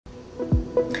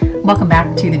Welcome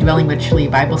back to the Dwelling Richly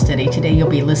Bible Study. Today you'll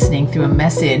be listening through a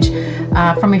message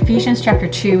from Ephesians chapter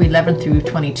 2, 11 through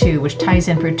 22, which ties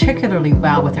in particularly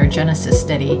well with our Genesis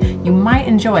study. You might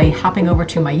enjoy hopping over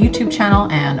to my YouTube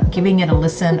channel and giving it a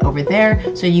listen over there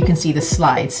so you can see the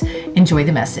slides. Enjoy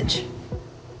the message.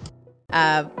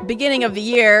 Beginning of the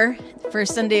year,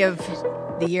 first Sunday of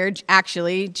the year,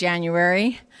 actually,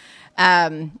 January,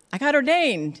 I got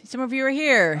ordained. Some of you are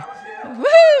here.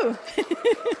 Woo!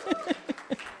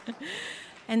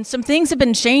 And some things have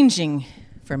been changing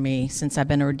for me since I've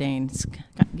been ordained. It's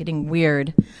getting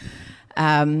weird.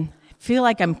 I feel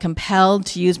like I'm compelled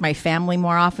to use my family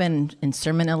more often in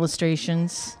sermon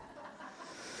illustrations.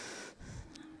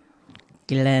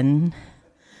 Glenn.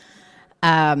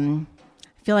 I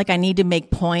feel like I need to make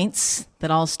points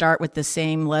that all start with the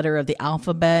same letter of the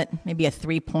alphabet, maybe a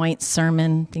 3-point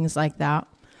sermon, things like that.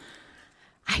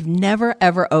 I've never,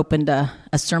 ever opened a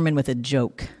sermon with a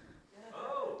joke.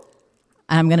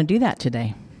 I'm going to do that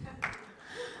today.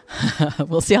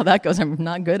 We'll see how that goes. I'm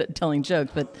not good at telling jokes,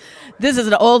 but this is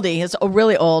an oldie. It's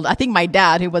really old. I think my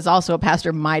dad, who was also a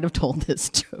pastor, might have told this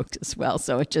joke as well.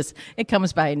 So it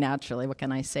comes by naturally. What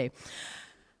can I say?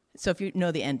 So if you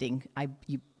know the ending,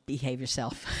 you behave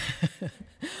yourself.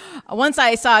 Once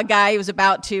I saw a guy who was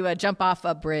about to jump off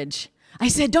a bridge. I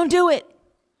said, "Don't do it."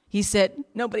 He said,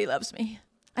 "Nobody loves me."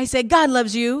 I said, "God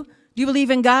loves you. Do you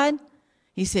believe in God?"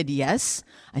 He said, "Yes."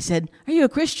 I said, "Are you a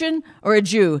Christian or a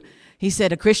Jew?" He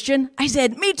said, "A Christian." I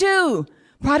said, "Me too."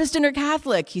 "Protestant or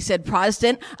Catholic?" He said,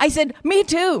 "Protestant." I said, "Me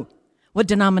too." "What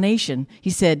denomination?" He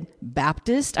said,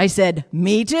 "Baptist." I said,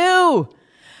 "Me too."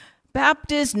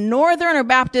 "Baptist Northern or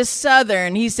Baptist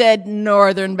Southern?" He said,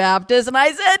 "Northern Baptist." And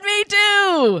I said, "Me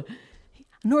too."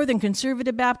 "Northern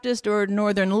Conservative Baptist or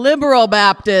Northern Liberal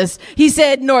Baptist?" He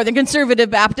said, "Northern Conservative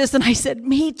Baptist." And I said,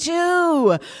 "Me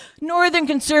too." "Northern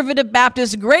Conservative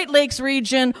Baptist Great Lakes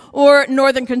region or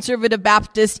Northern Conservative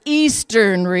Baptist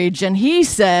Eastern region?" He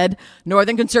said,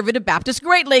 "Northern Conservative Baptist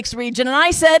Great Lakes region." And I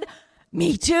said,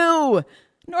 "Me too."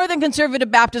 "Northern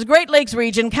Conservative Baptist Great Lakes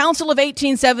region, Council of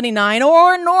 1879,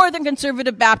 or Northern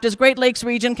Conservative Baptist Great Lakes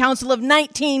region, Council of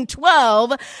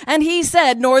 1912. And he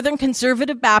said, "Northern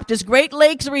Conservative Baptist Great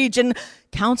Lakes region,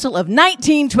 Council of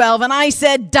 1912. And I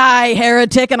said, "Die,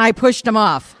 heretic," and I pushed him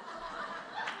off.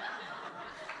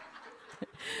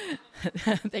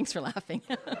 Thanks for laughing.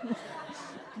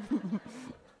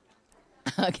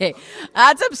 Okay,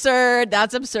 that's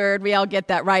absurd. We all get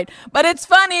that right. But it's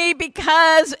funny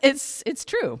because it's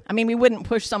true. I mean, we wouldn't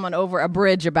push someone over a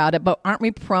bridge about it, but aren't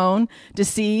we prone to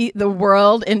see the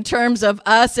world in terms of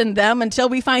us and them until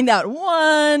we find out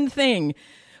one thing?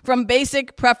 From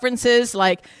basic preferences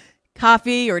like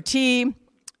coffee or tea,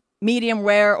 medium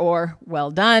rare or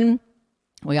well done.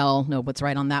 We all know what's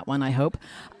right on that one, I hope.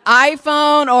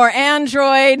 iPhone or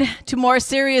Android, to more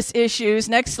serious issues,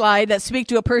 next slide, that speak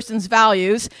to a person's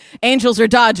values. Angels or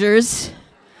Dodgers?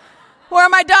 Where are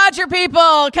my Dodger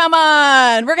people? Come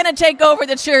on. We're going to take over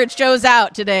the church. Joe's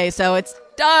out today, so it's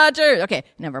Dodgers. Okay,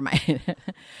 never mind.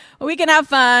 We can have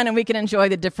fun and we can enjoy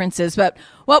the differences, but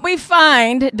what we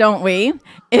find, don't we,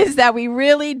 is that we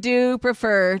really do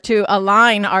prefer to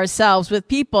align ourselves with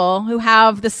people who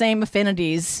have the same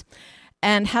affinities.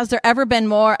 And has there ever been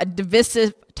more a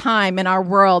divisive time in our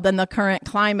world than the current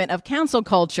climate of cancel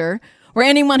culture, where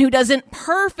anyone who doesn't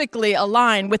perfectly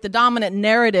align with the dominant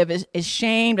narrative is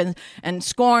shamed and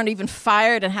scorned, even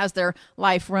fired, and has their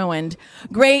life ruined?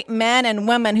 Great men and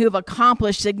women who've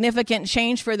accomplished significant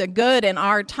change for the good in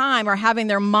our time are having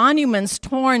their monuments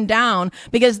torn down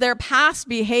because their past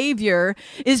behavior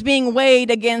is being weighed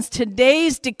against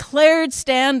today's declared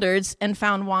standards and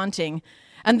found wanting.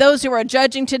 And those who are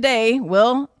judging today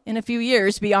will, in a few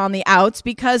years, be on the outs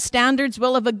because standards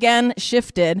will have again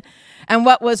shifted, and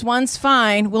what was once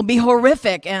fine will be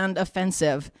horrific and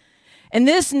offensive. In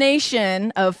this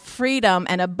nation of freedom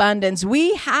and abundance,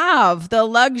 we have the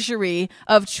luxury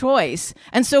of choice.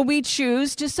 And so we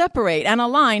choose to separate and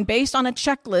align based on a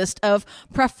checklist of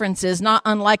preferences, not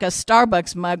unlike a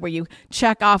Starbucks mug where you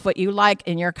check off what you like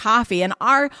in your coffee. And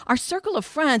our circle of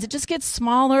friends, it just gets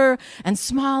smaller and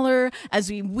smaller as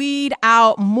we weed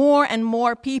out more and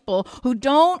more people who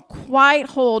don't quite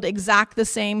hold exact the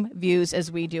same views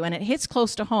as we do. And it hits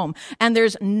close to home. And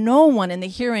there's no one in the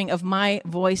hearing of my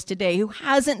voice today who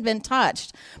hasn't been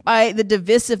touched by the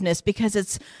divisiveness, because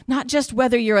it's not just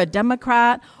whether you're a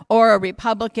Democrat or a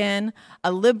Republican,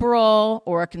 a liberal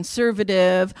or a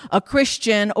conservative, a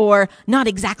Christian or not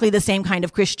exactly the same kind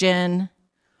of Christian.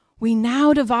 We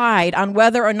now divide on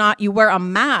whether or not you wear a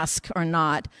mask or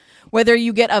not. whether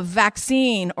you get a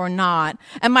vaccine or not.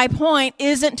 And my point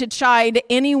isn't to chide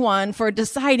anyone for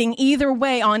deciding either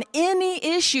way on any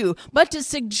issue, but to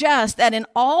suggest that in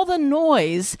all the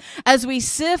noise, as we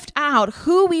sift out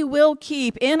who we will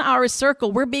keep in our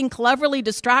circle, we're being cleverly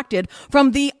distracted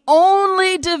from the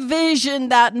only division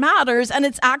that matters, and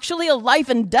it's actually a life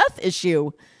and death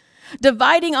issue.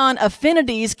 Dividing on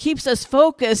affinities keeps us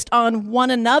focused on one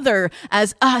another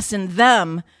as us and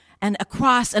them and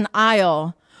across an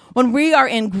aisle. When we are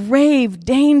in grave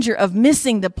danger of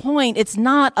missing the point, it's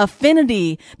not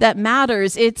affinity that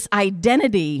matters, it's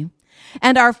identity.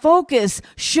 And our focus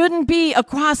shouldn't be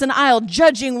across an aisle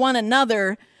judging one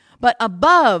another, but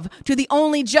above to the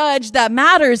only judge that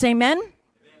matters. Amen?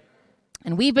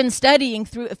 And we've been studying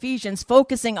through Ephesians,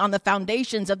 focusing on the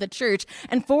foundations of the church.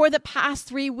 And for the past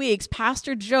 3 weeks,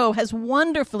 Pastor Joe has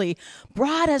wonderfully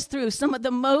brought us through some of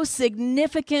the most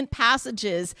significant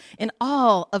passages in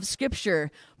all of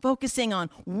Scripture, focusing on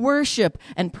worship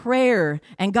and prayer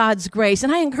and God's grace.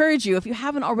 And I encourage you, if you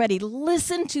haven't already,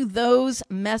 listen to those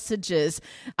messages.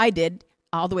 I did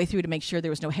all the way through to make sure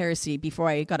there was no heresy before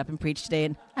I got up and preached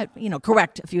today and,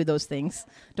 correct a few of those things.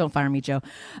 Don't fire me, Joe.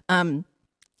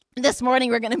 This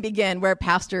morning, we're going to begin where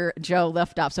Pastor Joe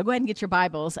left off. So go ahead and get your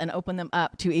Bibles and open them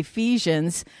up to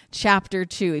Ephesians chapter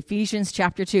 2. Ephesians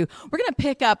chapter 2. We're going to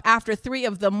pick up after 3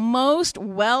 of the most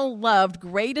well-loved,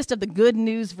 greatest of the good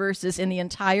news verses in the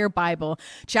entire Bible.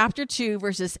 Chapter 2,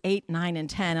 verses 8, 9, and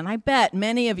 10. And I bet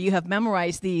many of you have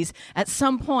memorized these at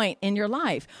some point in your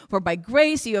life. For by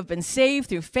grace you have been saved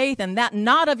through faith, and that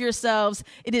not of yourselves.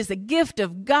 It is the gift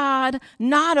of God,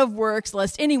 not of works,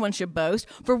 lest anyone should boast.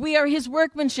 For we are his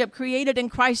workmanship, created in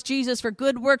Christ Jesus for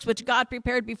good works, which God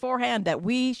prepared beforehand that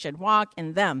we should walk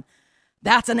in them.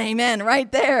 That's an amen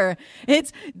right there.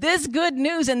 It's this good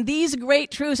news and these great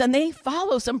truths, and they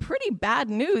follow some pretty bad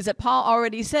news that Paul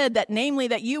already said, that namely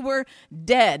that you were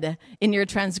dead in your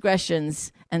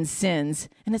transgressions and sins.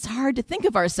 And it's hard to think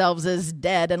of ourselves as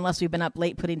dead unless we've been up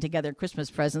late putting together Christmas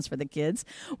presents for the kids.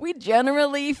 We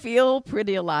generally feel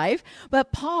pretty alive,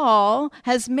 but Paul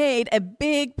has made a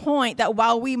big point that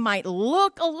while we might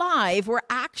look alive, we're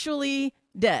actually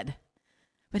dead.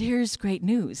 But here's great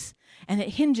news. And it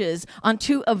hinges on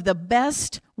 2 of the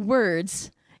best words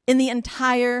in the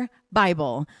entire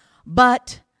Bible.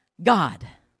 But God.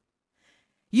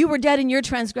 You were dead in your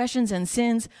transgressions and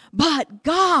sins, but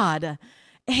God.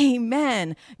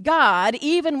 Amen. God,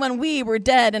 even when we were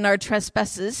dead in our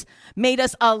trespasses, made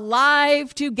us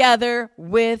alive together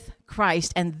with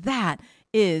Christ. And that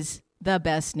is the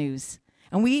best news.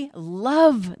 And we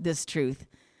love this truth.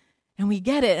 And we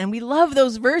get it. And we love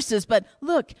those verses. But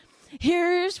look,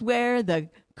 here's where the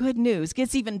good news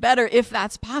gets even better, if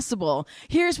that's possible.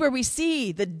 Here's where we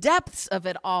see the depths of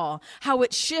it all, how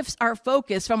it shifts our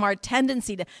focus from our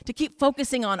tendency to keep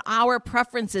focusing on our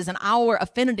preferences and our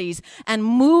affinities and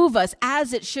move us,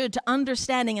 as it should, to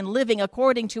understanding and living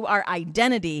according to our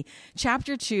identity.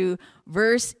 Chapter 2,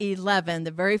 verse 11,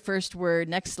 the very first word.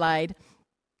 Next slide.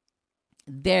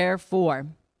 Therefore.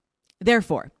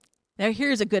 Now,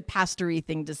 here's a good pastory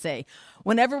thing to say.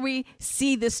 Whenever we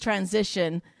see this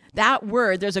transition, that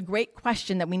word, there's a great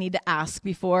question that we need to ask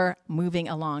before moving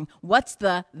along. What's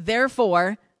the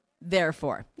therefore?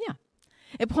 Yeah.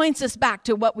 It points us back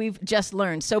to what we've just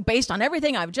learned. So based on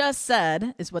everything I've just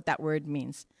said is what that word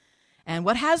means. And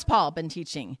what has Paul been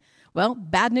teaching? Well,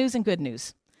 bad news and good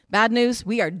news. Bad news,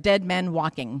 we are dead men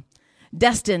walking,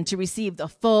 destined to receive the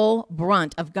full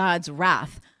brunt of God's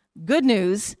wrath. Good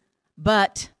news,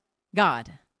 but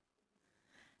God.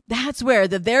 That's where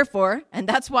the therefore, and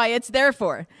that's why it's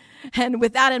therefore. And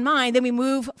with that in mind, then we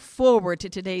move forward to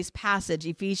today's passage,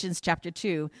 Ephesians chapter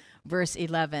 2, verse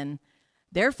 11.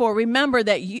 Therefore, remember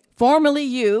that formerly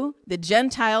you, the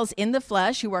Gentiles in the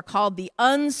flesh, who are called the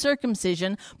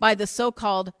uncircumcision by the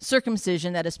so-called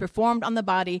circumcision that is performed on the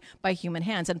body by human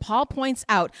hands. And Paul points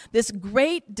out this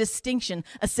great distinction,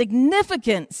 a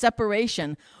significant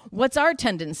separation. What's our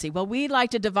tendency? Well, we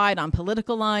like to divide on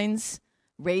political lines,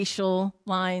 racial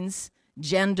lines,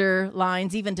 gender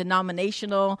lines, even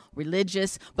denominational,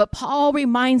 religious. But Paul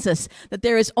reminds us that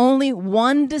there is only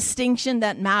one distinction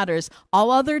that matters. All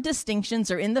other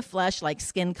distinctions are in the flesh, like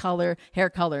skin color, hair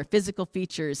color, physical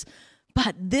features.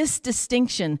 But this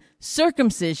distinction,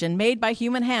 circumcision, made by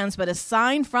human hands, but a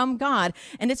sign from God,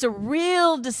 and it's a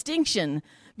real distinction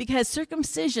because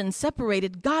circumcision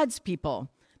separated God's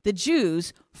people, the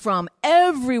Jews, from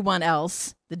everyone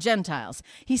else, the Gentiles.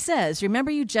 He says, remember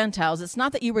you Gentiles, it's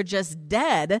not that you were just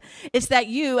dead, it's that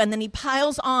you, and then he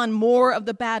piles on more of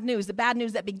the bad news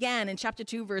that began in chapter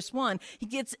 2, verse 1. He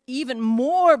gets even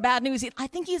more bad news. I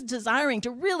think he's desiring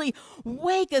to really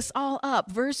wake us all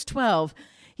up. Verse 12,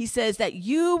 he says that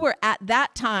you were at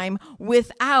that time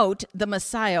without the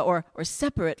Messiah or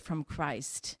separate from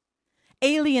Christ,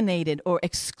 alienated or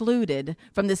excluded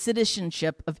from the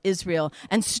citizenship of Israel,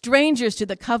 and strangers to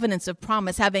the covenants of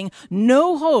promise, having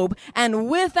no hope and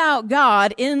without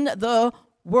God in the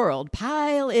world.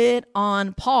 Pile it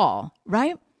on Paul,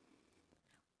 right?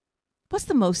 What's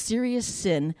the most serious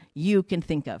sin you can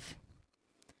think of?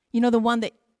 You know, the one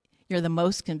that you're the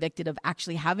most convicted of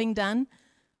actually having done,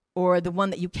 or the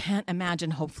one that you can't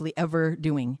imagine hopefully ever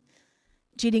doing?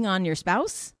 Cheating on your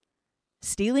spouse?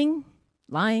 Stealing?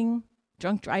 Lying?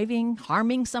 Drunk driving?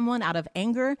 Harming someone out of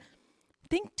anger?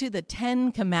 Think to the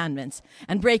 10 commandments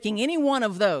and breaking any one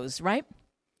of those, right?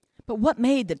 But what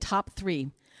made the top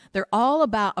 3? They're all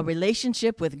about a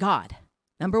relationship with God.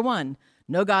 Number 1,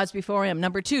 no gods before him.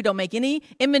 Number 2, don't make any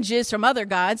images from other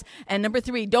gods. And number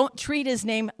 3, don't treat his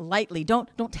name lightly. Don't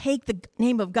take the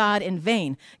name of God in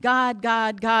vain. God,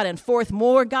 God, God. And fourth,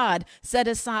 more God. Set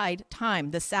aside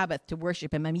time, the Sabbath, to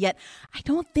worship him. And yet, I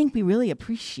don't think we really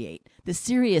appreciate the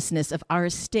seriousness of our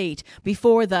state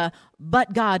before the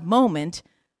but God moment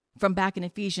from back in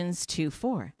Ephesians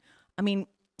 2:4. I mean,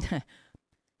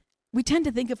 we tend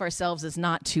to think of ourselves as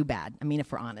not too bad. I mean,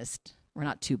 if we're honest. We're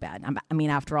not too bad.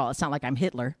 After all, it's not like I'm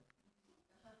Hitler.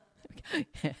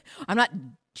 I'm not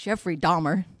Jeffrey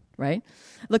Dahmer, right?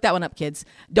 Look that one up, kids.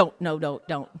 Don't. If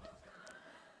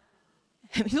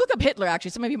you look up Hitler,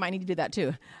 actually, some of you might need to do that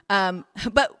too.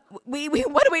 But we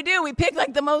what do? We pick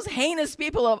like the most heinous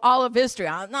people of all of history.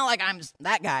 Not like I'm just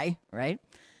that guy, right?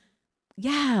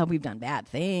 Yeah, we've done bad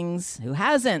things. Who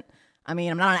hasn't? I mean,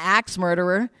 I'm not an axe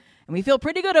murderer. And we feel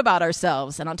pretty good about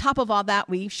ourselves. And on top of all that,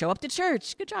 we show up to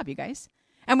church. Good job, you guys.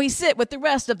 And we sit with the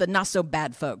rest of the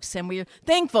not-so-bad folks. And we're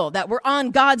thankful that we're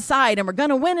on God's side and we're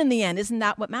going to win in the end. Isn't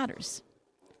that what matters?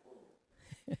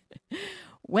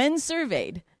 When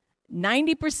surveyed,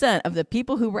 90% of the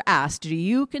people who were asked, do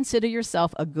you consider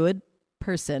yourself a good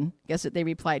person? Guess what they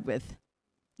replied with?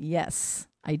 Yes,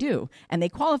 I do. And they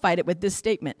qualified it with this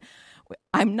statement.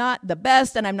 I'm not the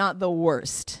best and I'm not the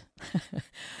worst.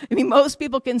 I mean, most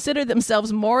people consider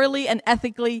themselves morally and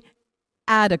ethically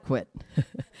adequate.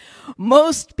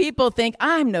 Most people think,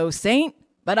 I'm no saint,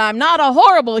 but I'm not a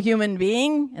horrible human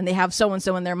being. And they have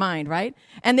so-and-so in their mind, right?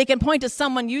 And they can point to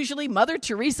someone, usually Mother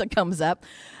Teresa comes up,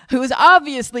 who's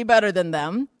obviously better than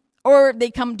them. Or they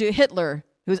come to Hitler,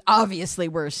 who's obviously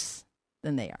worse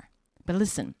than they are. But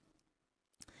listen,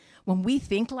 when we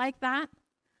think like that,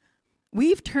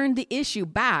 we've turned the issue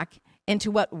back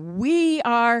into what we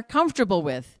are comfortable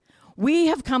with. We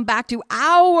have come back to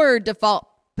our default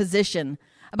position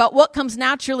about what comes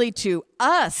naturally to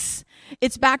us.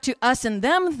 It's back to us and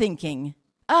them thinking.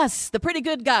 Us, the pretty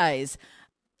good guys.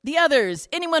 The others,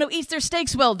 anyone who eats their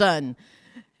steaks well done.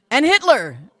 And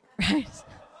Hitler, right?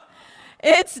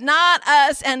 It's not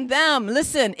us and them.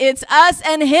 Listen, it's us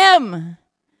and him.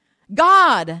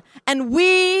 God, and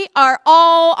we are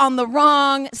all on the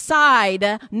wrong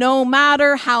side, no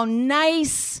matter how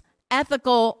nice,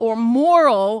 ethical, or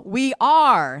moral we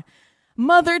are.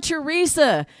 Mother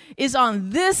Teresa is on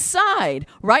this side,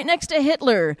 right next to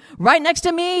Hitler, right next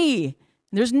to me.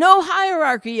 There's no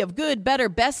hierarchy of good, better,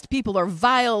 best people or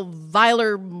vile,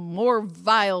 viler, more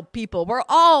vile people. We're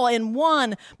all in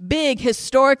one big,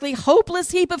 historically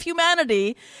hopeless heap of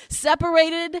humanity,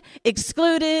 separated,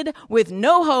 excluded, with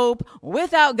no hope,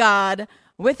 without God,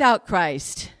 without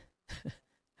Christ.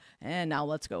 And now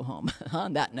let's go home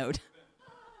on that note.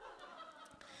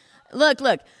 Look.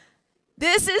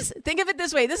 Think of it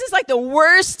this way. This is like the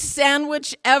worst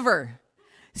sandwich ever.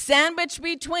 Sandwich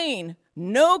between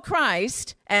no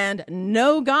Christ and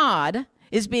no God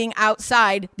is being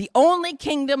outside the only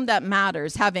kingdom that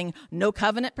matters, having no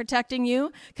covenant protecting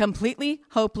you, completely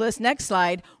hopeless. Next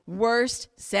slide. Worst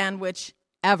sandwich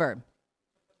ever.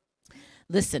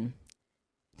 Listen,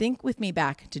 think with me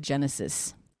back to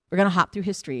Genesis. We're going to hop through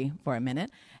history for a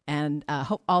minute, and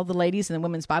hope all the ladies in the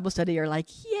women's Bible study are like,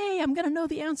 yay, I'm going to know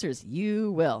the answers.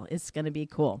 You will. It's going to be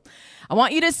cool. I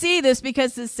want you to see this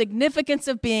because the significance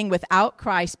of being without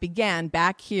Christ began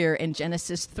back here in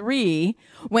Genesis 3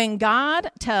 when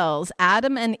God tells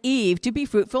Adam and Eve to be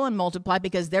fruitful and multiply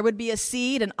because there would be a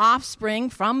seed, an offspring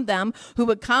from them who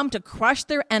would come to crush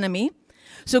their enemy.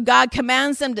 So God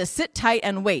commands them to sit tight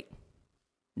and wait.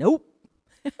 Nope.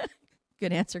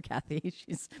 Good answer, Kathy.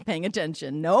 She's paying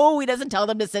attention. No, he doesn't tell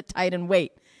them to sit tight and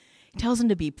wait. He tells them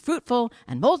to be fruitful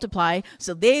and multiply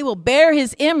so they will bear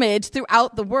his image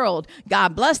throughout the world.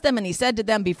 God blessed them and he said to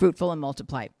them, be fruitful and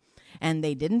multiply. And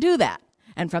they didn't do that.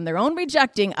 And from their own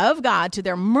rejecting of God to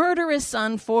their murderous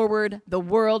son forward, the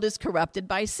world is corrupted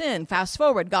by sin. Fast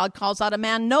forward, God calls out a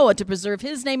man, Noah, to preserve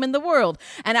his name in the world.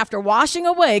 And after washing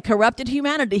away corrupted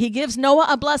humanity, he gives Noah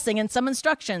a blessing and some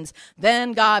instructions.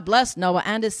 Then God blessed Noah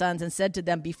and his sons and said to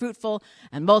them, be fruitful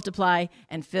and multiply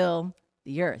and fill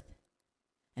the earth.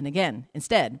 And again,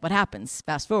 instead, what happens?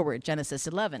 Fast forward, Genesis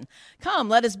 11. Come,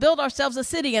 let us build ourselves a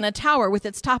city and a tower with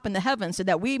its top in the heavens so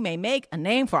that we may make a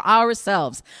name for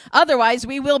ourselves. Otherwise,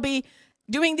 we will be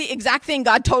doing the exact thing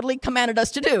God totally commanded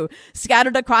us to do,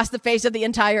 scattered across the face of the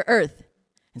entire earth.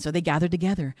 And so they gather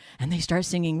together and they start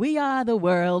singing, we are the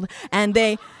world. And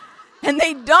they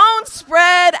don't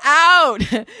spread out.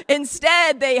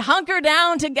 Instead, they hunker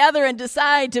down together and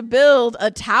decide to build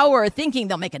a tower, thinking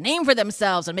they'll make a name for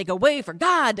themselves and make a way for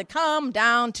God to come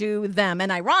down to them.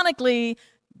 And ironically,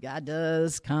 God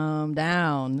does come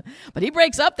down. But he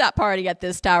breaks up that party at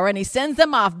this tower and he sends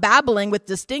them off babbling with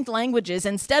distinct languages.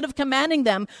 Instead of commanding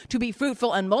them to be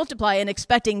fruitful and multiply and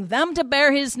expecting them to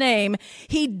bear his name,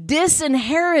 he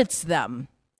disinherits them.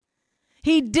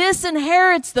 He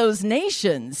disinherits those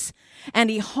nations.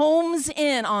 And he homes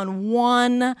in on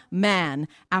one man.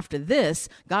 After this,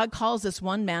 God calls this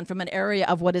one man from an area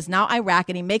of what is now Iraq,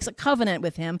 and he makes a covenant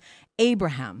with him,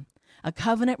 Abraham, a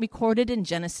covenant recorded in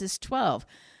Genesis 12.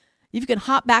 You can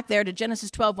hop back there to Genesis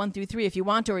 12, 1 through 3 if you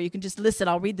want to, or you can just listen.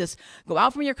 I'll read this. Go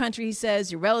out from your country, he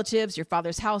says, your relatives, your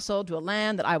father's household, to a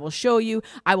land that I will show you.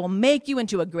 I will make you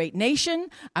into a great nation.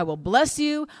 I will bless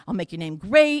you. I'll make your name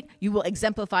great. You will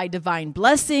exemplify divine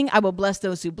blessing. I will bless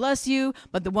those who bless you,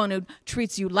 but the one who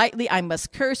treats you lightly I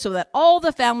must curse, so that all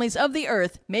the families of the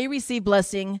earth may receive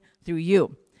blessing through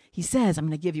you. He says, I'm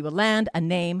going to give you a land, a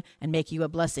name, and make you a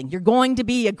blessing. You're going to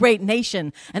be a great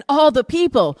nation, and all the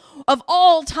people of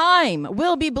all time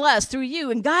will be blessed through you.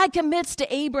 And God commits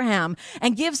to Abraham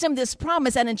and gives him this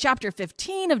promise. And in chapter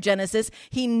 15 of Genesis,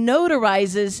 he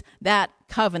notarizes that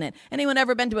covenant. Anyone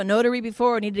ever been to a notary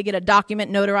before or needed to get a document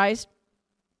notarized?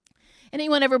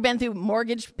 Anyone ever been through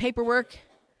mortgage paperwork?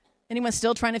 Anyone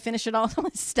still trying to finish it all?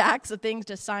 Stacks of things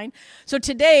to sign. So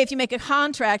today, if you make a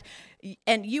contract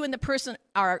and you and the person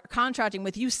are contracting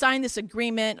with, you sign this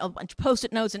agreement, a bunch of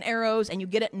Post-it notes and arrows, and you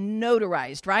get it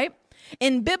notarized, right?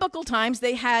 In biblical times,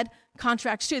 they had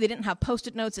contracts too. They didn't have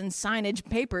Post-it notes and signage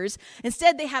papers.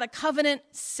 Instead, they had a covenant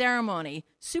ceremony.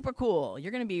 Super cool.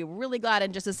 You're going to be really glad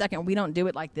in just a second we don't do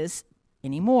it like this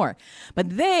anymore.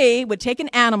 But they would take an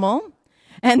animal,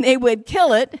 and they would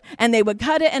kill it, and they would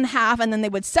cut it in half, and then they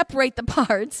would separate the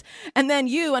parts. And then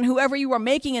you and whoever you were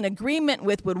making an agreement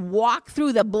with would walk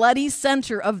through the bloody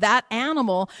center of that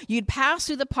animal. You'd pass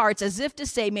through the parts as if to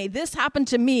say, may this happen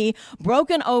to me,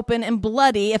 broken open and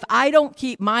bloody, if I don't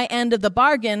keep my end of the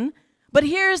bargain. But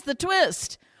here's the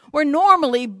twist. Where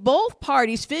normally both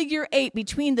parties figure 8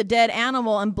 between the dead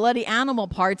animal and bloody animal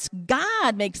parts,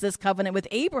 God makes this covenant with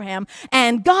Abraham,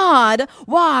 and God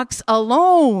walks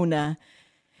alone.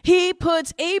 He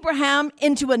puts Abraham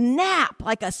into a nap,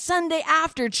 like a Sunday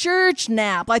after church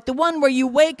nap, like the one where you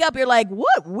wake up, you're like,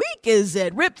 what week is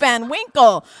it? Rip Van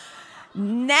Winkle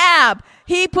nap.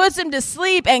 He puts him to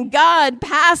sleep, and God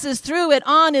passes through it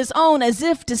on his own as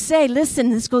if to say, listen,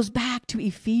 this goes back to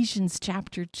Ephesians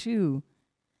chapter 2.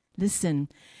 Listen,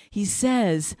 he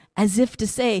says, as if to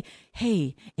say,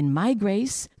 hey, in my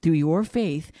grace, through your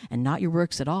faith and not your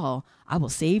works at all, I will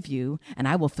save you and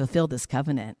I will fulfill this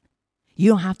covenant. You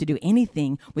don't have to do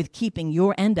anything with keeping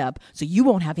your end up, so you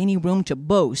won't have any room to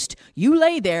boast. You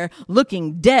lay there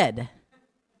looking dead.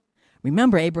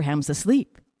 Remember, Abraham's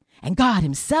asleep. And God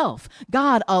himself,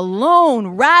 God alone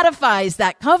ratifies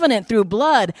that covenant through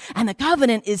blood, and the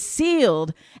covenant is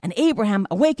sealed, and Abraham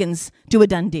awakens to a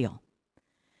done deal.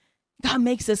 God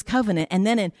makes this covenant, and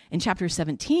then in chapter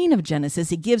 17 of Genesis,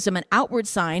 he gives him an outward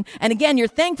sign. And again, you're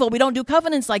thankful we don't do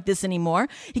covenants like this anymore.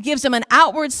 He gives him an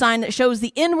outward sign that shows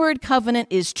the inward covenant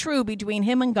is true between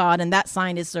him and God, and that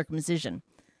sign is circumcision.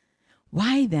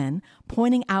 Why then,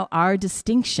 pointing out our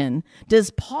distinction, does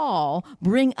Paul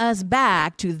bring us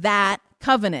back to that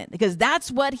covenant? Because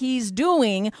that's what he's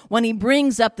doing when he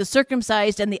brings up the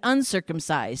circumcised and the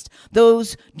uncircumcised,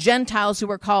 those Gentiles who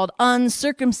were called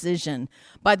uncircumcision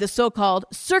by the so-called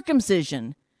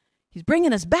circumcision. He's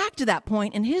bringing us back to that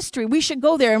point in history. We should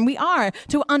go there, and we are,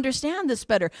 to understand this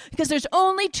better, because there's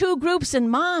only 2 groups in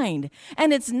mind,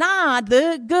 and it's not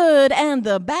the good and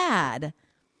the bad.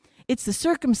 It's the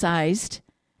circumcised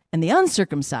and the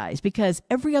uncircumcised, because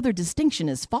every other distinction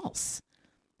is false.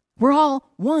 We're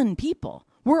all one people.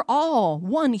 We're all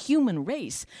one human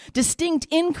race, distinct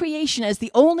in creation as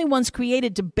the only ones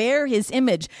created to bear his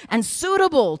image and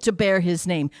suitable to bear his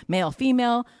name. Male,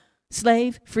 female,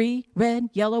 slave, free, red,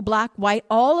 yellow, black, white,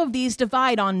 all of these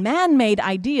divide on man-made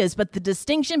ideas, but the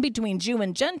distinction between Jew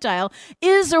and Gentile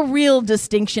is a real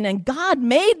distinction, and God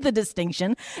made the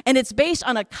distinction, and it's based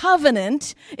on a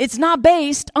covenant. It's not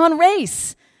based on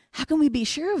race. How can we be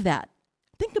sure of that?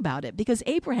 Think about it, because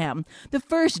Abraham, the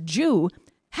first Jew,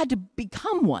 had to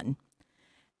become one.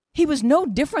 He was no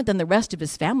different than the rest of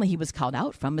his family he was called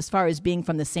out from as far as being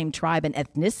from the same tribe and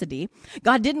ethnicity.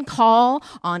 God didn't call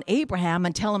on Abraham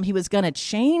and tell him he was going to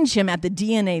change him at the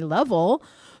DNA level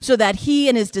so that he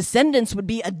and his descendants would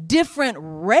be a different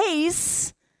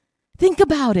race. Think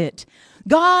about it.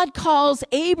 God calls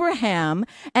Abraham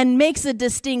and makes a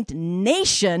distinct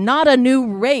nation, not a new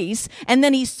race, and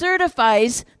then he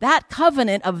certifies that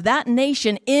covenant of that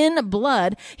nation in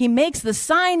blood. He makes the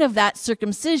sign of that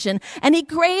circumcision, and he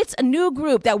creates a new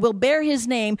group that will bear his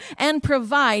name and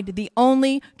provide the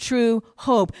only true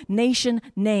hope. Nation,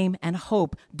 name, and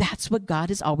hope. That's what God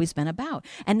has always been about.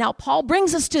 And now Paul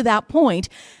brings us to that point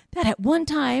that at one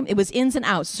time it was ins and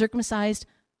outs, circumcised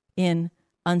in,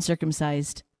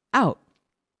 uncircumcised out.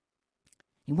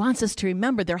 He wants us to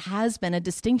remember there has been a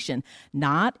distinction,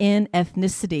 not in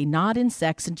ethnicity, not in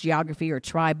sex and geography or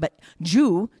tribe, but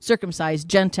Jew, circumcised,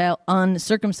 Gentile,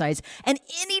 uncircumcised. And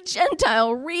any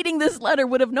Gentile reading this letter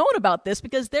would have known about this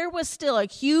because there was still a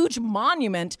huge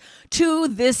monument to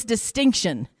this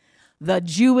distinction, the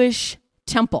Jewish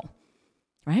temple,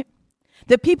 right?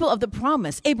 The people of the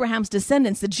promise, Abraham's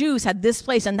descendants, the Jews had this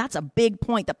place, and that's a big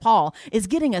point that Paul is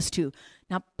getting us to.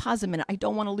 Now, pause a minute. I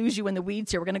don't want to lose you in the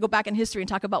weeds here. We're going to go back in history and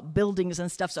talk about buildings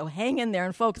and stuff, so hang in there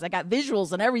and focus. I got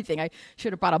visuals and everything. I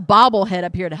should have brought a bobblehead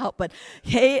up here to help, but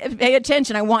hey, pay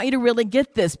attention. I want you to really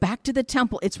get this. Back to the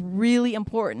temple. It's really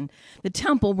important. The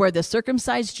temple where the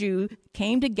circumcised Jew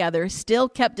came together still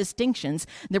kept distinctions.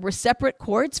 There were separate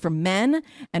courts for men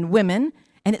and women,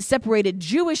 and it separated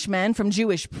Jewish men from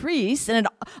Jewish priests, and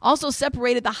it also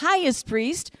separated the highest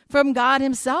priest from God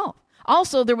himself.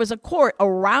 Also, there was a court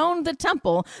around the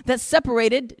temple that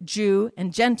separated Jew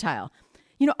and Gentile.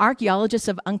 You know, archaeologists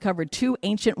have uncovered 2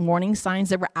 ancient warning signs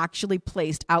that were actually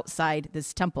placed outside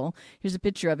this temple. Here's a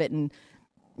picture of it, and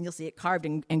you'll see it carved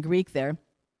in Greek there.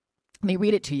 Let me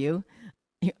read it to you.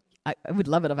 I would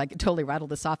love it if I could totally rattle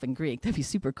this off in Greek. That'd be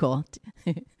super cool.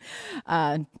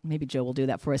 Maybe Joe will do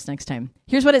that for us next time.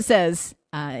 Here's what it says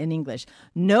in English.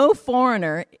 No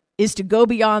foreigner is to go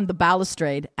beyond the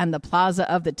balustrade and the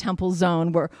plaza of the temple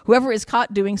zone, where whoever is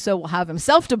caught doing so will have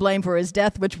himself to blame for his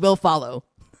death, which will follow.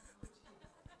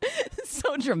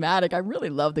 So dramatic. I really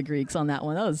love the Greeks on that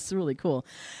one. That was really cool.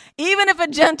 Even if a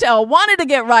Gentile wanted to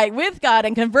get right with God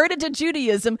and converted to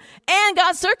Judaism and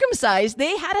got circumcised,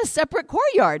 they had a separate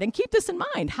courtyard. And keep this in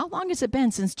mind. How long has it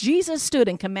been since Jesus stood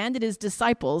and commanded his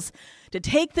disciples to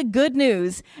take the good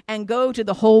news and go to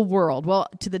the whole world? Well,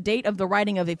 to the date of the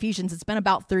writing of Ephesians, it's been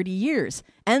about 30 years.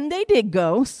 And they did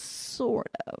go,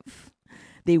 sort of.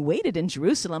 They waited in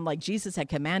Jerusalem like Jesus had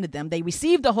commanded them. They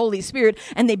received the Holy Spirit,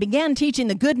 and they began teaching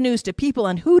the good news to people.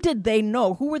 And who did they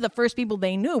know? Who were the first people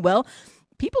they knew? Well,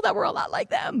 people that were a lot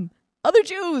like them, other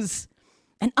Jews.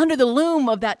 And under the loom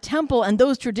of that temple and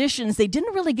those traditions, they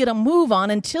didn't really get a move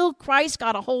on until Christ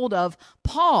got a hold of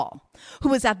Paul, who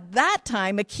was at that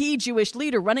time a key Jewish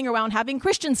leader running around having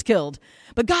Christians killed.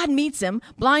 But God meets him,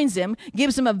 blinds him,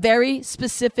 gives him a very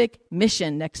specific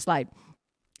mission. Next slide.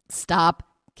 Stop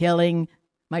killing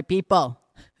my people,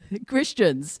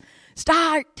 Christians.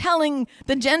 Start telling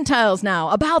the Gentiles now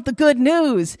about the good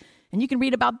news. And you can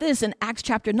read about this in Acts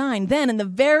chapter 9. Then in the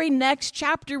very next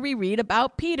chapter, we read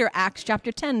about Peter, Acts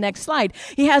chapter 10. Next slide.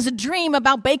 He has a dream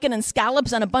about bacon and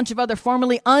scallops and a bunch of other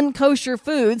formerly unkosher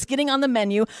foods getting on the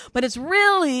menu. But it's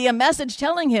really a message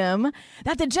telling him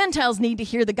that the Gentiles need to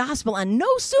hear the gospel. And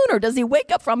no sooner does he wake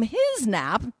up from his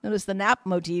nap. Notice the nap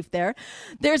motif there.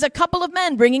 There's a couple of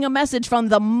men bringing a message from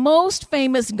the most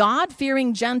famous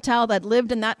God-fearing Gentile that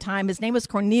lived in that time. His name was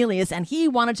Cornelius, and he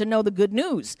wanted to know the good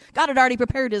news. God had already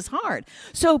prepared his heart.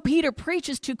 So Peter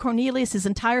preaches to Cornelius, his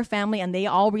entire family, and they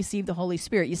all receive the Holy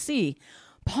Spirit. You see,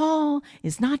 Paul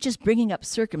is not just bringing up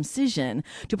circumcision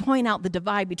to point out the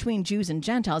divide between Jews and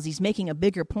Gentiles. He's making a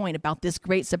bigger point about this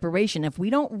great separation. If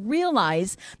we don't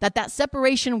realize that that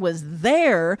separation was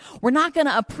there, we're not going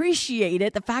to appreciate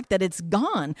it, the fact that it's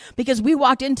gone, because we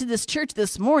walked into this church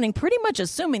this morning pretty much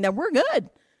assuming that we're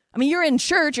good. I mean, you're in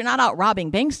church, you're not out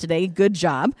robbing banks today. Good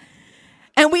job.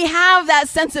 And we have that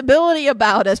sensibility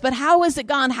about us. But how is it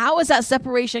gone? How is that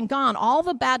separation gone? All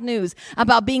the bad news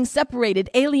about being separated,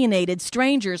 alienated,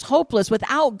 strangers, hopeless,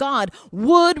 without God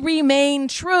would remain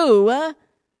true.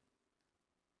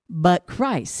 But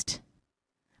Christ,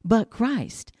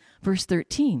 verse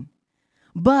 13,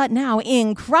 But now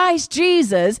in Christ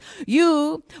Jesus,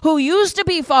 you who used to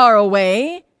be far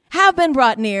away have been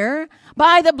brought near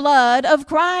by the blood of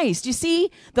Christ. You see,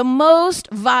 the most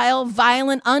vile,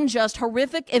 violent, unjust,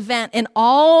 horrific event in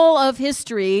all of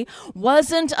history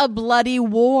wasn't a bloody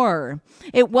war.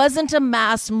 It wasn't a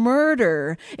mass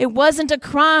murder. It wasn't a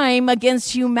crime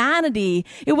against humanity.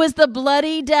 It was the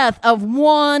bloody death of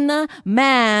one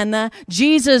man,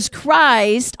 Jesus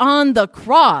Christ, on the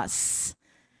cross.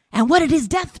 And what did his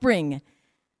death bring?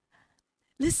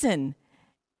 Listen,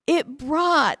 it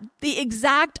brought the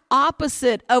exact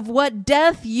opposite of what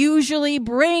death usually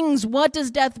brings. What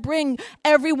does death bring?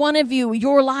 Every one of you,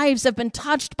 your lives have been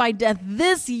touched by death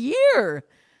this year.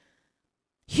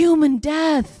 Human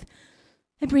death.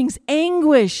 It brings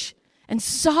anguish and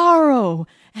sorrow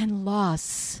and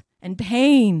loss and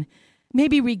pain,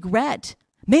 maybe regret.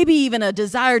 Maybe even a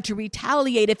desire to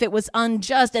retaliate if it was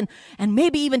unjust, and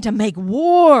maybe even to make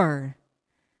war.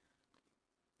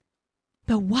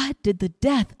 But what did the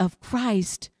death of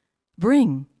Christ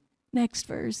bring? Next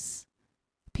verse.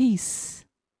 Peace.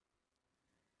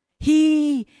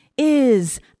 He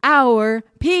is our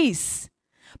peace.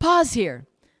 Pause here.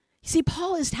 You see,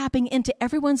 Paul is tapping into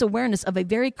everyone's awareness of a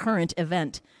very current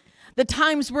event. The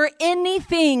times were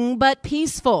anything but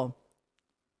peaceful.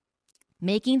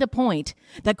 Making the point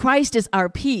that Christ is our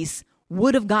peace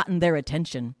would have gotten their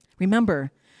attention.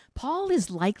 Remember, Paul is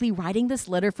likely writing this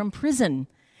letter from prison.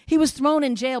 He was thrown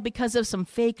in jail because of some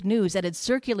fake news that had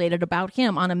circulated about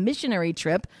him on a missionary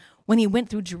trip when he went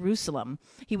through Jerusalem.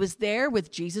 He was there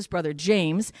with Jesus' brother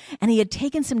James, and he had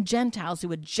taken some Gentiles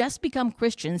who had just become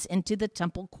Christians into the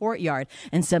temple courtyard.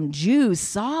 And some Jews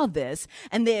saw this,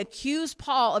 and they accused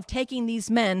Paul of taking these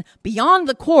men beyond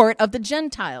the court of the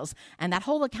Gentiles. And that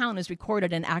whole account is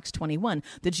recorded in Acts 21.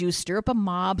 The Jews stir up a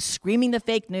mob, screaming the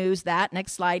fake news that,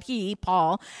 next slide, he,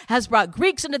 Paul, has brought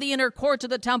Greeks into the inner courts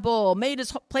of the temple, made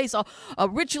his place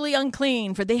ritually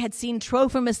unclean, for they had seen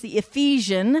Trophimus the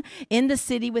Ephesian in the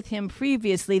city with him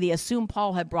previously. They assumed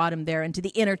Paul had brought him there into the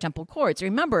inner temple courts.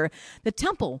 Remember, the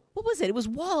temple, what was it? It was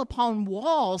wall upon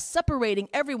wall, separating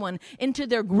everyone into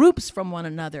their groups from one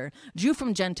another, Jew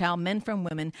from Gentile, men from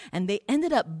women, and they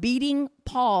ended up beating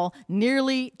Paul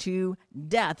nearly to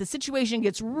death. The situation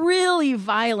gets really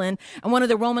violent, and one of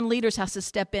the Roman leaders has to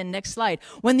step in. Next slide.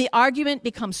 When the argument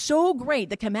becomes so great,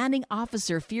 the commanding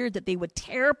officer feared that they would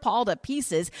tear Paul to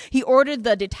pieces. He ordered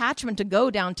the detachment to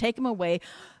go down, take him away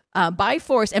by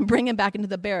force, and bring him back into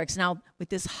the barracks. Now, with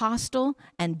this hostile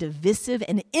and divisive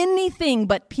and anything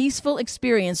but peaceful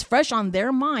experience fresh on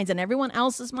their minds and everyone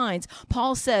else's minds,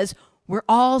 Paul says, we're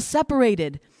all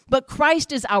separated. But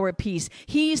Christ is our peace.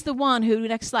 He's the one who,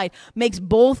 next slide, makes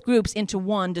both groups into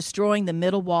one, destroying the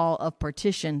middle wall of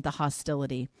partition, the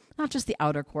hostility. Not just the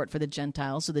outer court for the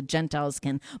Gentiles, so the Gentiles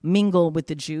can mingle with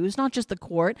the Jews. Not just the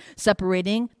court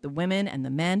separating the women and the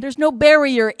men. There's no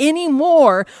barrier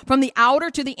anymore from the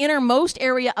outer to the innermost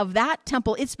area of that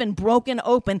temple. It's been broken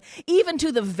open, even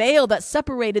to the veil that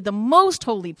separated the most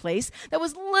holy place that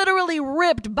was literally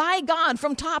ripped by God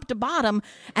from top to bottom.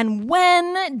 And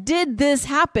when did this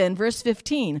happen? Verse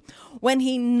 15. When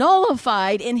he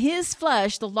nullified in his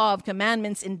flesh the law of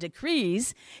commandments and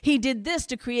decrees, he did this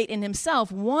to create in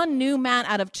himself one new man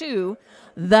out of two,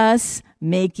 thus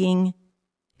making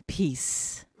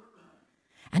peace,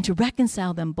 and to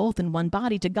reconcile them both in one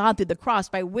body to God through the cross,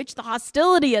 by which the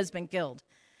hostility has been killed.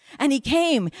 And he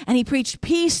came and he preached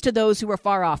peace to those who were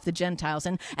far off, the Gentiles,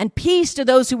 and peace to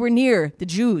those who were near, the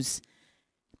Jews.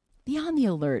 Be on the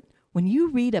alert when you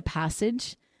read a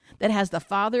passage that has the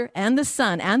Father and the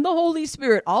Son and the Holy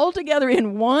Spirit all together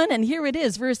in one. And here it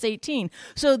is, verse 18.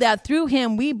 So that through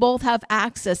him we both have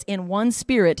access in one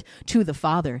Spirit to the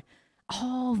Father.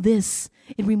 All this,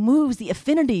 it removes the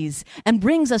affinities and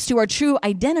brings us to our true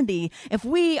identity. If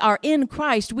we are in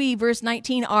Christ, we, verse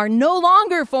 19, are no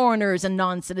longer foreigners and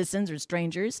non-citizens or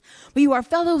strangers, but you are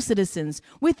fellow citizens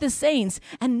with the saints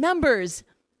and members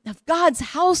of God's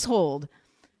household.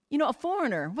 You know, a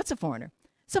foreigner, what's a foreigner?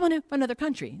 Someone from another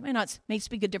country. May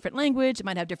speak a different language. They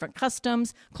might have different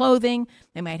customs, clothing.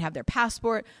 They might have their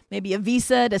passport, maybe a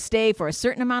visa to stay for a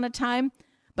certain amount of time.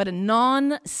 But a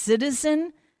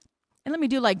non-citizen, and let me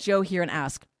do like Joe here and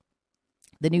ask,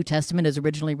 the New Testament is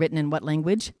originally written in what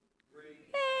language?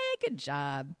 Greek. Hey, good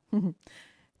job.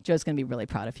 Joe's going to be really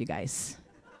proud of you guys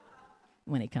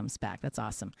when he comes back. That's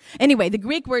awesome. Anyway, the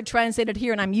Greek word translated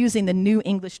here, and I'm using the New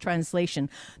English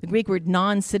translation, the Greek word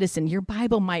non-citizen. Your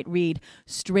Bible might read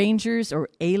strangers or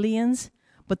aliens,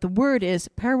 but the word is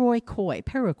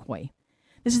paroikoi.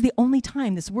 This is the only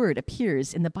time this word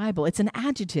appears in the Bible. It's an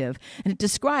adjective, and it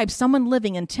describes someone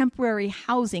living in temporary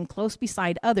housing close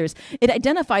beside others. It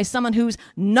identifies someone who's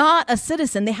not a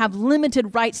citizen. They have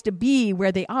limited rights to be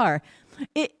where they are.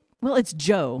 It's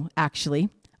Joe, actually,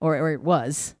 or it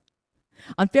was.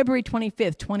 On February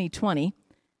 25th, 2020,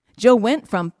 Joe went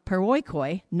from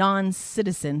paroikoi,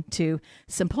 non-citizen, to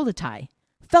sympolitai,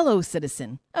 fellow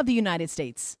citizen of the United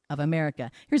States of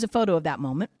America. Here's a photo of that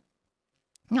moment.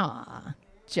 Aw,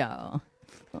 Joe.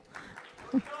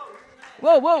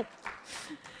 Whoa.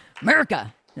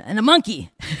 America and a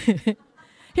monkey.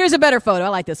 Here's a better photo. I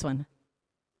like this one.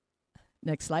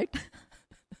 Next slide.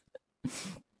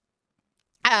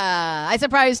 I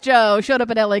surprised Joe. Showed up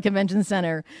at LA Convention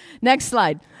Center. Next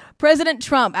slide. President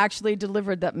Trump actually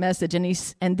delivered that message,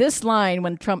 and this line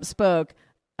when Trump spoke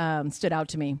stood out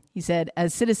to me. He said,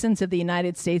 "As citizens of the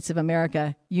United States of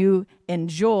America, you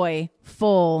enjoy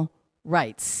full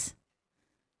rights."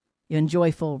 You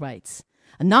enjoy full rights.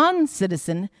 A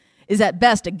non-citizen is at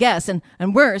best a guest,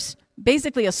 and worse,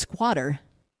 basically a squatter.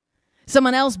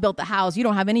 Someone else built the house. You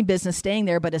don't have any business staying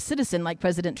there, but a citizen, like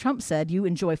President Trump said, you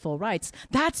enjoy full rights.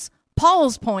 That's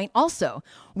Paul's point also.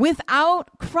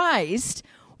 Without Christ,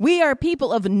 we are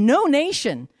people of no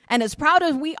nation. And as proud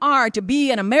as we are to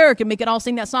be an American, we can all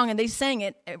sing that song, and they sang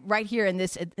it right here in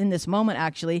this moment,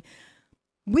 actually.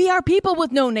 We are people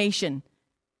with no nation.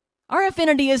 Our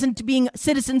affinity isn't to being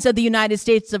citizens of the United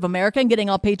States of America and getting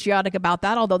all patriotic about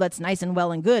that, although that's nice and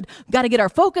well and good. We've got to get our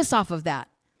focus off of that.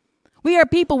 We are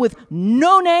people with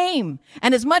no name.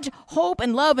 And as much hope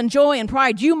and love and joy and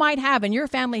pride you might have in your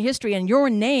family history and your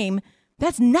name,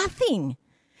 that's nothing.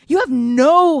 You have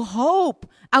no hope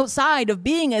outside of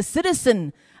being a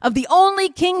citizen of the only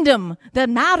kingdom that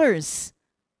matters.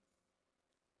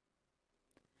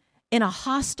 In a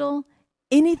hostile,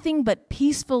 anything but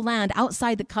peaceful land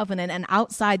outside the covenant and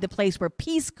outside the place where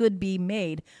peace could be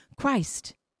made,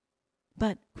 Christ.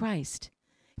 But Christ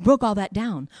broke all that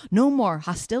down. No more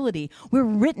hostility. We're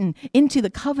written into the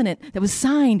covenant that was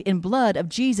signed in blood of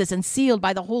Jesus and sealed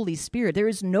by the Holy Spirit. There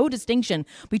is no distinction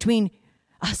between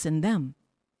us and them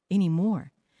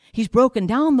anymore. He's broken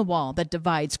down the wall that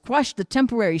divides, crushed the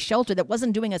temporary shelter that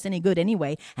wasn't doing us any good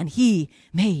anyway, and he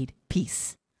made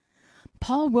peace.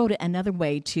 Paul wrote it another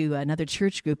way to another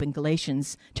church group in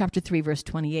Galatians chapter 3, verse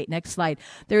 28. Next slide.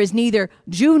 There is neither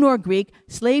Jew nor Greek,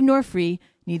 slave nor free,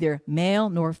 neither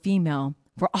male nor female,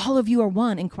 for all of you are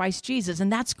one in Christ Jesus.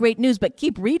 And that's great news, but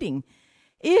keep reading.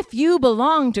 If you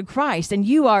belong to Christ and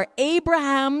you are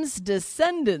Abraham's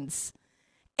descendants,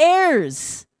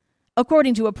 heirs,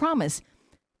 according to a promise.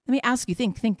 Let me ask you,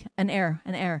 think, an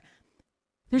heir.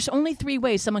 There's only 3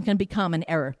 ways someone can become an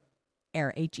heir.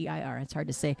 Heir, H-E-I-R, it's hard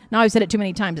to say. Now I've said it too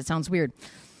many times, it sounds weird.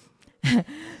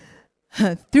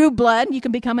 Through blood, you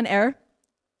can become an heir.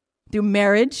 Through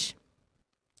marriage,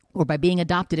 or by being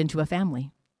adopted into a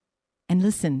family. And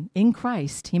listen, in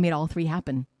Christ, he made all 3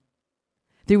 happen.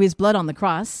 Through his blood on the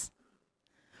cross,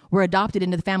 we're adopted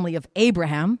into the family of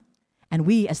Abraham, and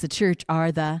we as the church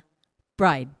are the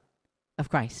bride of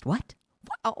Christ. What?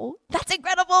 Wow, that's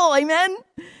incredible, amen?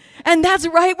 And that's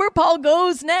right where Paul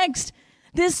goes next.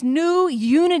 This new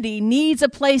unity needs a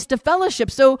place to fellowship.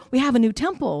 So we have a new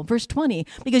temple, verse 20,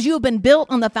 because you have been built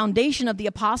on the foundation of the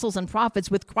apostles and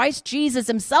prophets, with Christ Jesus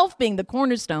himself being the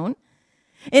cornerstone.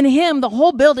 In him, the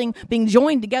whole building being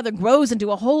joined together grows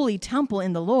into a holy temple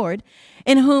in the Lord,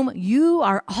 in whom you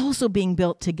are also being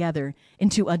built together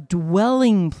into a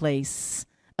dwelling place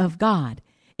of God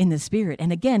in the Spirit.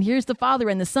 And again, here's the Father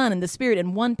and the Son and the Spirit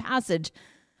in one passage,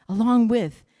 along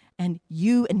with and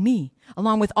you and me,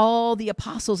 along with all the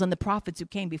apostles and the prophets who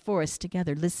came before us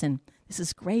together. Listen, this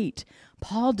is great.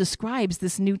 Paul describes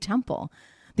this new temple.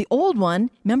 The old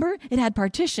one, remember, it had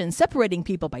partitions separating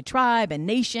people by tribe and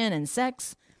nation and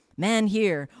sex. Men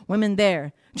here, women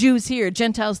there, Jews here,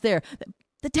 Gentiles there.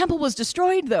 The temple was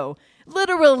destroyed, though,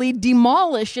 literally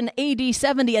demolished in AD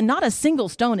 70, and not a single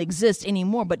stone exists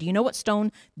anymore. But do you know what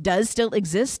stone does still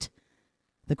exist?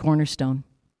 The cornerstone.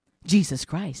 Jesus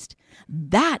Christ.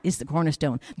 That is the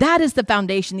cornerstone. That is the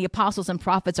foundation. The apostles and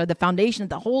prophets are the foundation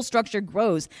that the whole structure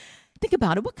grows. Think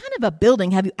about it. What kind of a building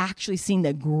have you actually seen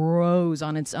that grows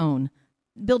on its own?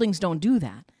 Buildings don't do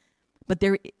that. But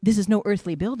this is no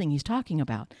earthly building he's talking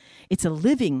about. It's a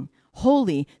living,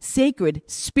 holy, sacred,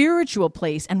 spiritual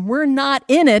place, and we're not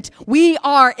in it. We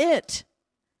are it.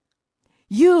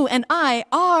 You and I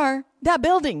are that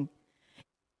building.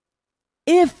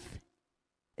 This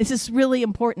is really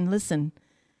important, listen.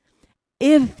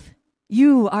 If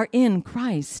you are in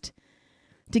Christ,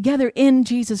 together in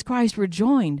Jesus Christ, we're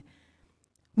joined.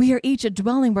 We are each a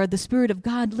dwelling where the Spirit of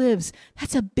God lives.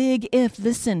 That's a big if.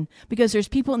 Listen, because there's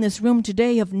people in this room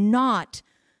today who have not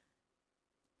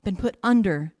been put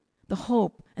under the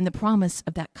hope and the promise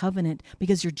of that covenant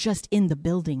because you're just in the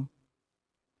building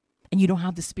and you don't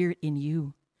have the Spirit in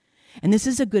you. And this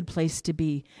is a good place to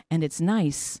be, and it's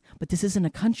nice, but this isn't a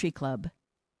country club.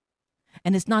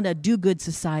 And it's not a do-good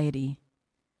society.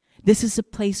 This is a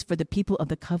place for the people of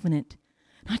the covenant,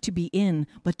 not to be in,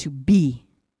 but to be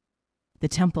the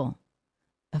temple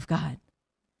of God.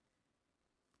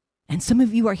 And some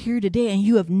of you are here today and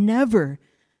you have never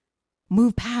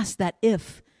moved past that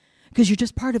if, because you're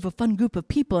just part of a fun group of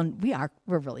people, and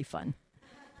we're really fun.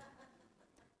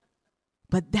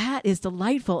 But that is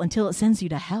delightful until it sends you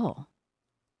to hell.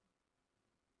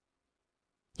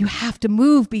 You have to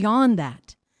move beyond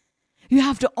that. You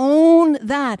have to own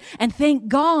that and thank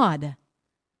God.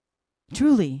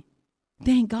 Truly,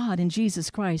 thank God in Jesus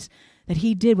Christ that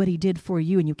he did what he did for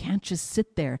you, and you can't just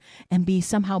sit there and be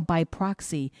somehow by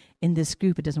proxy in this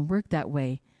group. It doesn't work that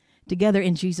way. Together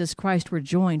in Jesus Christ, we're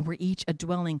joined. We're each a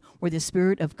dwelling where the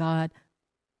Spirit of God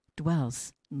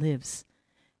dwells, lives.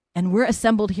 And we're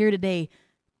assembled here today,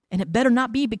 and it better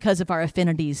not be because of our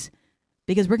affinities,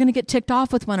 because we're going to get ticked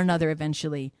off with one another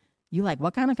eventually. You like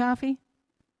what kind of coffee?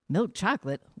 Milk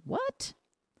chocolate. What?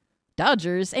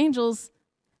 Dodgers, Angels.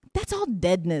 That's all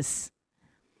deadness.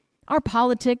 Our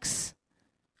politics,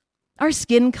 our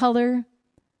skin color,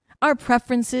 our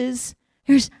preferences,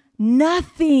 there's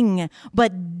nothing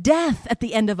but death at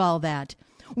the end of all that.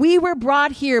 We were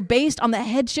brought here based on the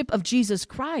headship of Jesus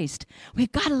Christ.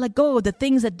 We've got to let go of the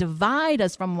things that divide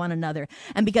us from one another.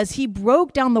 And because he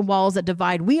broke down the walls that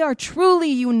divide, we are truly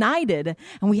united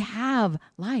and we have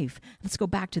life. Let's go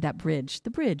back to that bridge,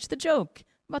 the joke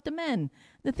about the men,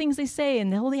 the things they say,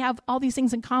 and they only have all these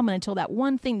things in common until that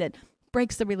one thing that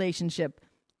breaks the relationship.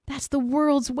 That's the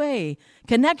world's way.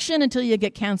 Connection until you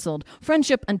get canceled.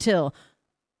 Friendship until.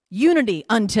 Unity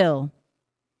until.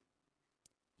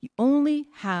 You only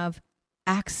have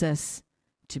access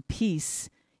to peace.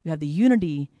 You have the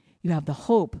unity. You have the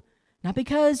hope. Not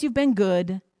because you've been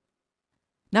good.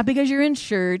 Not because you're in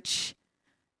church.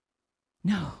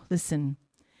 No, listen.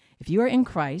 If you are in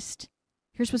Christ,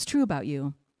 here's what's true about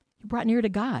you. You're brought near to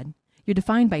God. You're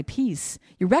defined by peace.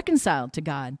 You're reconciled to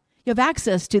God. You have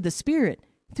access to the Spirit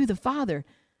through the Father.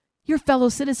 You're fellow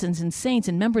citizens and saints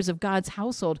and members of God's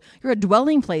household. You're a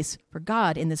dwelling place for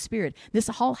God in the Spirit. This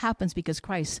all happens because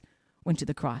Christ went to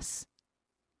the cross.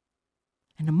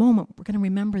 In a moment, we're going to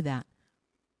remember that.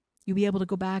 You'll be able to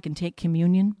go back and take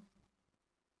communion.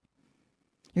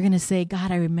 You're going to say,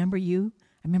 God, I remember you.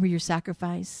 I remember your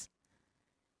sacrifice.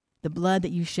 The blood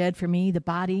that you shed for me, the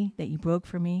body that you broke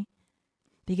for me.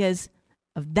 Because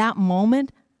of that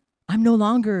moment, I'm no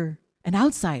longer an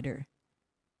outsider.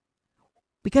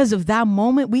 Because of that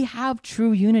moment, we have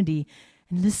true unity.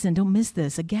 And listen, don't miss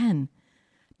this. Again,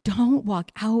 don't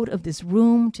walk out of this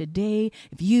room today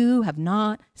if you have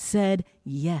not said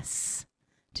yes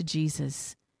to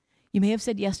Jesus. You may have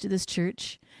said yes to this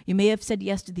church. You may have said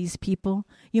yes to these people.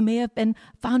 You may have been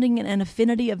founding an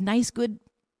affinity of nice, good,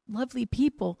 lovely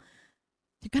people.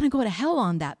 You're going to go to hell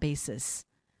on that basis.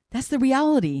 That's the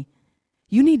reality.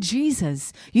 You need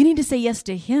Jesus. You need to say yes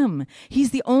to him.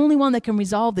 He's the only one that can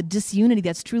resolve the disunity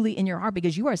that's truly in your heart,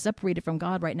 because you are separated from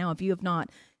God right now if you have not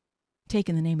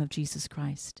taken the name of Jesus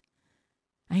Christ.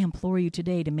 I implore you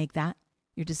today to make that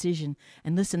your decision.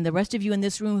 And listen, the rest of you in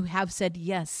this room who have said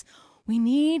yes, we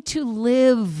need to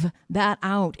live that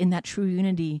out in that true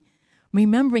unity,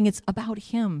 remembering it's about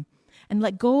him. And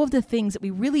let go of the things that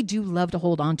we really do love to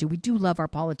hold on to. We do love our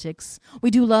politics.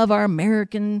 We do love our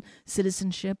American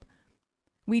citizenship.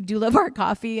 We do love our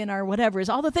coffee and our whatever,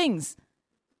 all the things.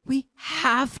 We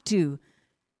have to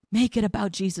make it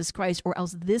about Jesus Christ, or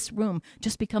else this room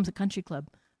just becomes a country club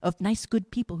of nice,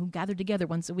 good people who gather together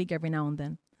once a week every now and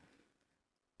then.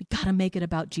 We got to make it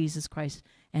about Jesus Christ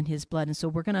and his blood. And so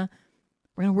we're gonna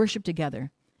worship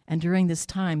together. And during this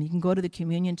time, you can go to the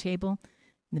communion table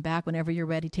in the back whenever you're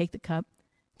ready. Take the cup,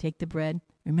 take the bread.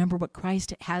 Remember what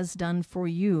Christ has done for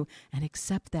you and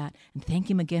accept that and thank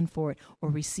him again for it, or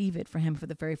receive it for him for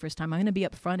the very first time. I'm going to be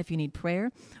up front if you need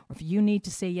prayer, or if you need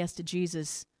to say yes to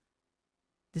Jesus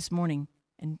this morning,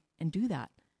 and do that.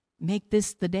 Make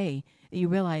this the day that you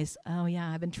realize, oh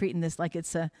yeah, I've been treating this like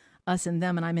it's us and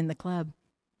them and I'm in the club.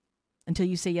 Until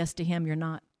you say yes to him, you're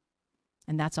not.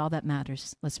 And that's all that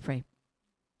matters. Let's pray.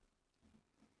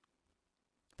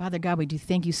 Father God, we do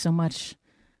thank you so much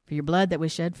for your blood that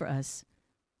was shed for us.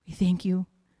 We thank you.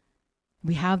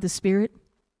 We have the Spirit.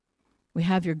 We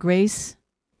have your grace.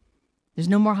 There's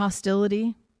no more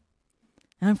hostility.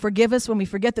 And forgive us when we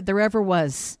forget that there ever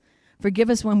was. Forgive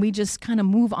us when we just kind of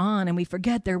move on and we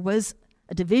forget there was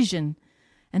a division.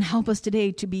 And help us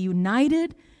today to be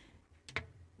united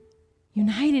in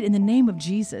the name of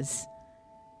Jesus.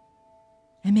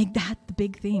 And make that the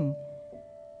big thing.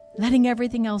 Letting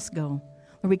everything else go.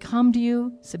 Lord, we come to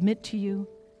you, submit to you.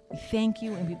 We thank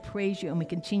you and we praise you and we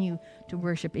continue to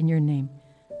worship in your name.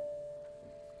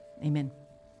 Amen.